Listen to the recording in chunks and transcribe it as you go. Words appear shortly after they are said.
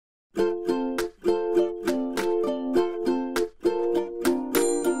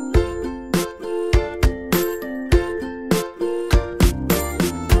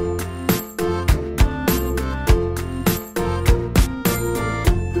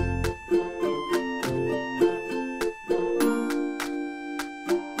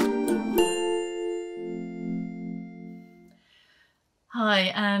Hi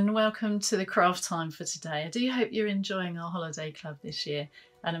and welcome to the craft time for today. I do hope you're enjoying our holiday club this year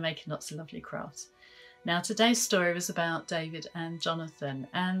and are making lots of lovely crafts. Now today's story was about David and Jonathan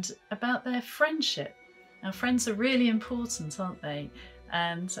and about their friendship. Now friends are really important, aren't they?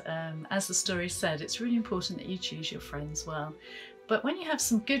 And as the story said, it's really important that you choose your friends well. But when you have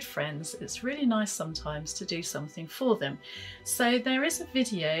some good friends, it's really nice sometimes to do something for them. So there is a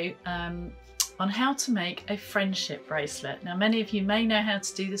video on how to make a friendship bracelet. Now many of you may know how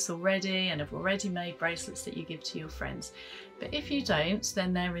to do this already and have already made bracelets that you give to your friends. But if you don't,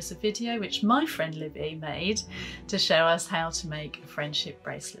 then there is a video which my friend Libby made to show us how to make a friendship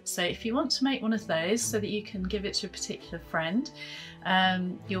bracelet. So if you want to make one of those so that you can give it to a particular friend,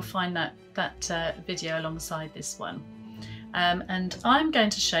 you'll find that video alongside this one. And I'm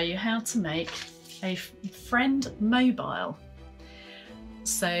going to show you how to make a friend mobile.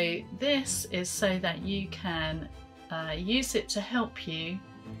 So this is so that you can use it to help you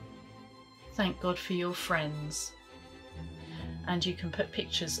thank God for your friends, and you can put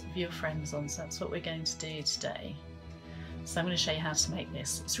pictures of your friends on, so that's what we're going to do today. So I'm going to show you how to make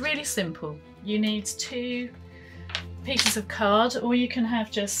this. It's really simple. You need 2 pieces of card, or you can have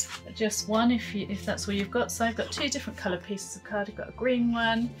just one if that's all you've got. So I've got 2 different colour pieces of card. I've got a green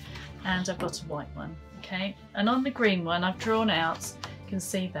one and I've got a white one. Okay, and on the green one I've drawn out, you can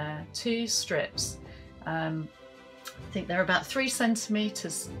see there, 2 strips. I think they're about 3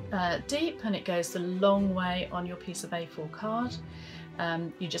 centimetres deep, and it goes a long way on your piece of A4 card.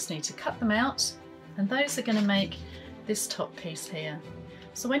 You just need to cut them out, and those are going to make this top piece here.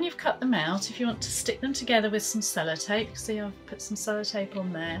 So when you've cut them out, if you want to stick them together with some sellotape, see I've put some sellotape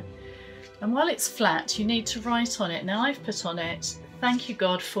on there, and while it's flat you need to write on it. Now I've put on it, thank you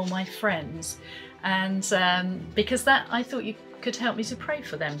God for my friends, and because that I thought you could help me to pray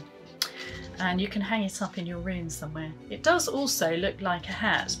for them. And you can hang it up in your room somewhere. It does also look like a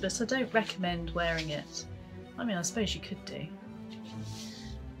hat, but I don't recommend wearing it. I mean, I suppose you could do,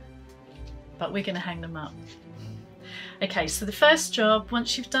 but we're going to hang them up. Okay, so the first job,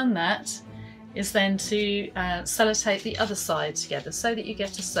 once you've done that, is then to sellotape the other side together so that you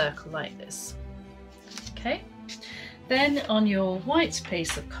get a circle like this. Okay, then on your white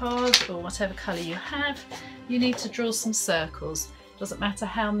piece of card, or whatever colour you have, you need to draw some circles. Doesn't matter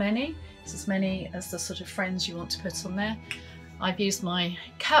how many, it's as many as the sort of friends you want to put on there. I've used my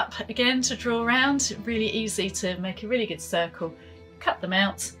cup again to draw around. Really easy to make a really good circle. Cut them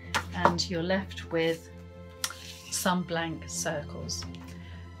out and you're left with some blank circles.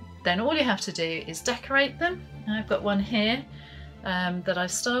 Then all you have to do is decorate them. I've got one here that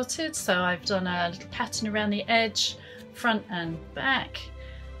I've started, so I've done a little pattern around the edge, front and back.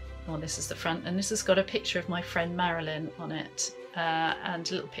 Well, this is the front, and this has got a picture of my friend Marilyn on it, and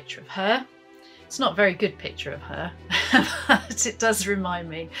a little picture of her. It's not a very good picture of her, but it does remind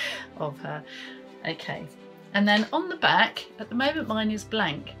me of her. Okay, and then on the back, at the moment mine is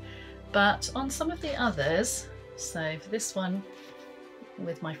blank, but on some of the others, so for this one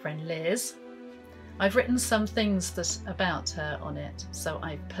with my friend Liz, I've written some things about her on it. So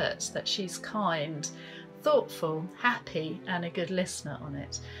I've put that she's kind, thoughtful, happy and a good listener on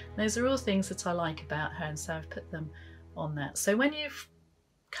it. Those are all things that I like about her, and so I've put them on that. So when you've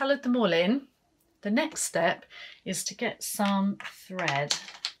coloured them all in, the next step is to get some thread.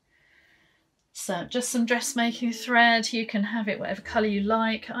 So just some dressmaking thread. You can have it whatever colour you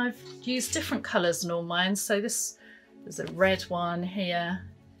like. I've used different colours in all mine. So there's a red one here,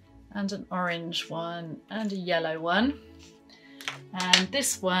 and an orange one, and a yellow one, and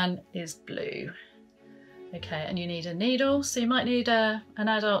this one is blue. Okay, and you need a needle, so you might need an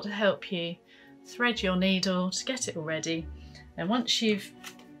adult to help you thread your needle to get it all ready. And once you've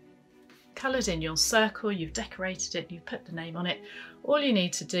coloured in your circle, you've decorated it, you've put the name on it, all you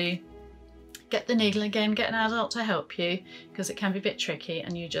need to do, get the needle again, get an adult to help you, because it can be a bit tricky,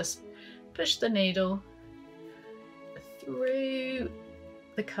 and you just push the needle through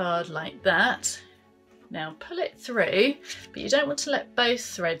the card like that. Now pull it through, but you don't want to let both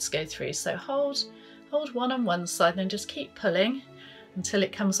threads go through, so hold one on one side and just keep pulling until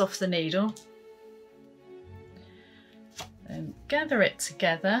it comes off the needle, and gather it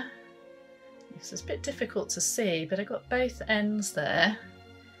together. This is a bit difficult to see, but I've got both ends there,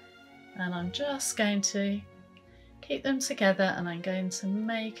 and I'm just going to keep them together, and I'm going to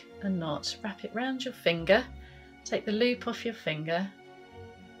make a knot. Wrap it round your finger, take the loop off your finger,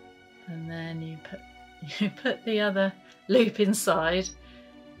 and then you put the other loop inside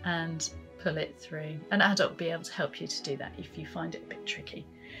and pull it through. An adult will be able to help you to do that if you find it a bit tricky.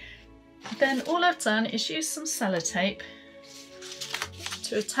 Then all I've done is use some sellotape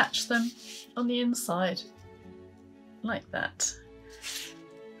to attach them on the inside like that.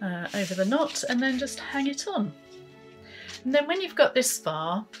 over the knot, and then just hang it on. And then when you've got this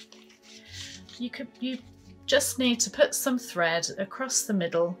far, you just need to put some thread across the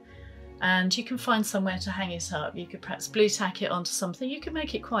middle, and you can find somewhere to hang it up. You could perhaps blue tack it onto something. You can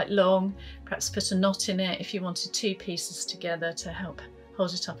make it quite long, perhaps put a knot in it if you wanted two pieces together to help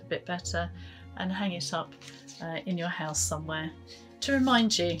hold it up a bit better, and hang it up in your house somewhere to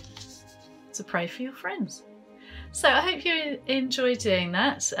remind you to pray for your friends. So I hope you enjoy doing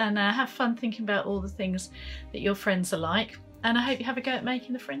that, and have fun thinking about all the things that your friends are like, and I hope you have a go at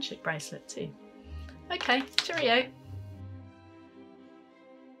making the friendship bracelet too. Okay, cheerio.